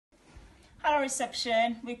Hello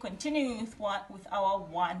reception, we continue with our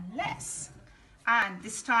one less, and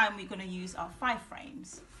this time we're going to use our 5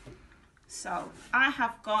 frames. So I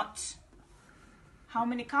have got how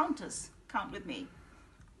many counters? Count with me.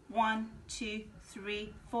 1, 2,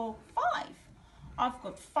 3, 4, 5. I've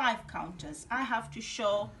got 5 counters. I have to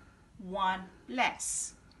show 1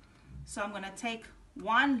 less. So I'm going to take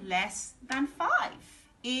 1 less than 5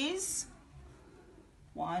 is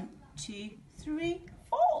 1, 2, 3,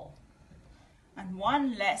 4. And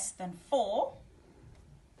 1 less than 4,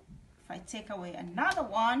 if I take away another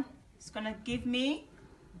 1, it's going to give me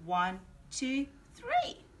 1, 2, 3.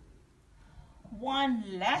 1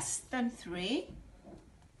 less than 3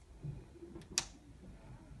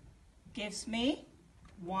 gives me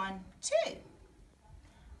 1, 2.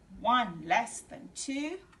 1 less than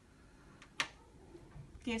 2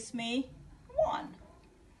 gives me 1.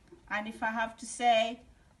 And if I have to say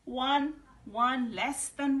 1 less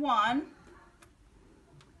than 1,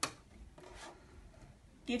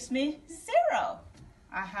 gives me 0.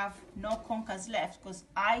 I have no conkers left because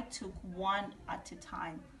I took 1 at a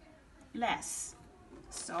time less.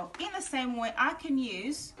 So in the same way, I can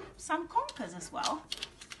use some conkers as well.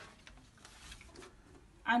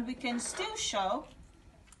 And we can still show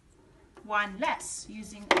 1 less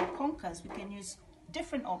using our conkers. We can use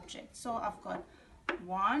different objects. So I've got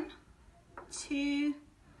 1, 2,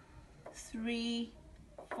 3,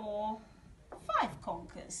 4, 5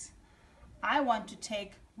 conkers. I want to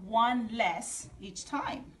take 1 less each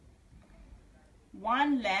time.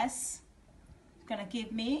 1 less is going to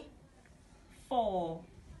give me 4.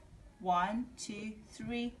 1, 2,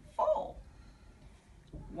 3, 4.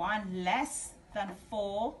 1 less than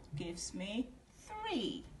 4 gives me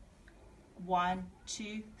 3. 1,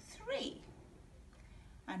 2, 3.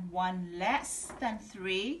 And 1 less than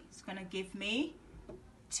 3 is going to give me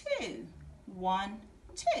 2. 1,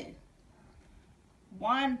 2.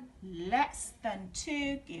 1 less than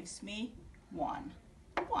 2 gives me 1.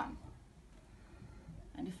 1.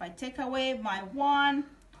 And if I take away my 1,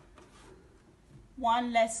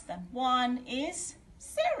 1 less than 1 is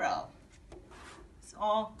 0. It's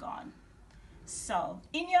all gone. So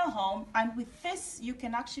in your home, and with this, you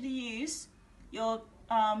can actually use your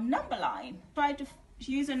number line. Try to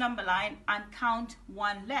use a number line and count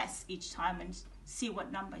 1 less each time and see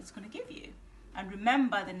what number it's going to give you. And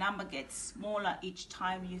remember, the number gets smaller each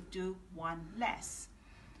time you do 1 less.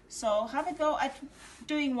 So have a go at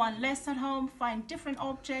doing 1 less at home. Find different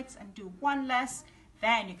objects and do 1 less.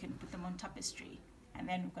 Then you can put them on tapestry. And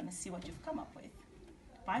then we're going to see what you've come up with.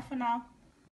 Bye for now.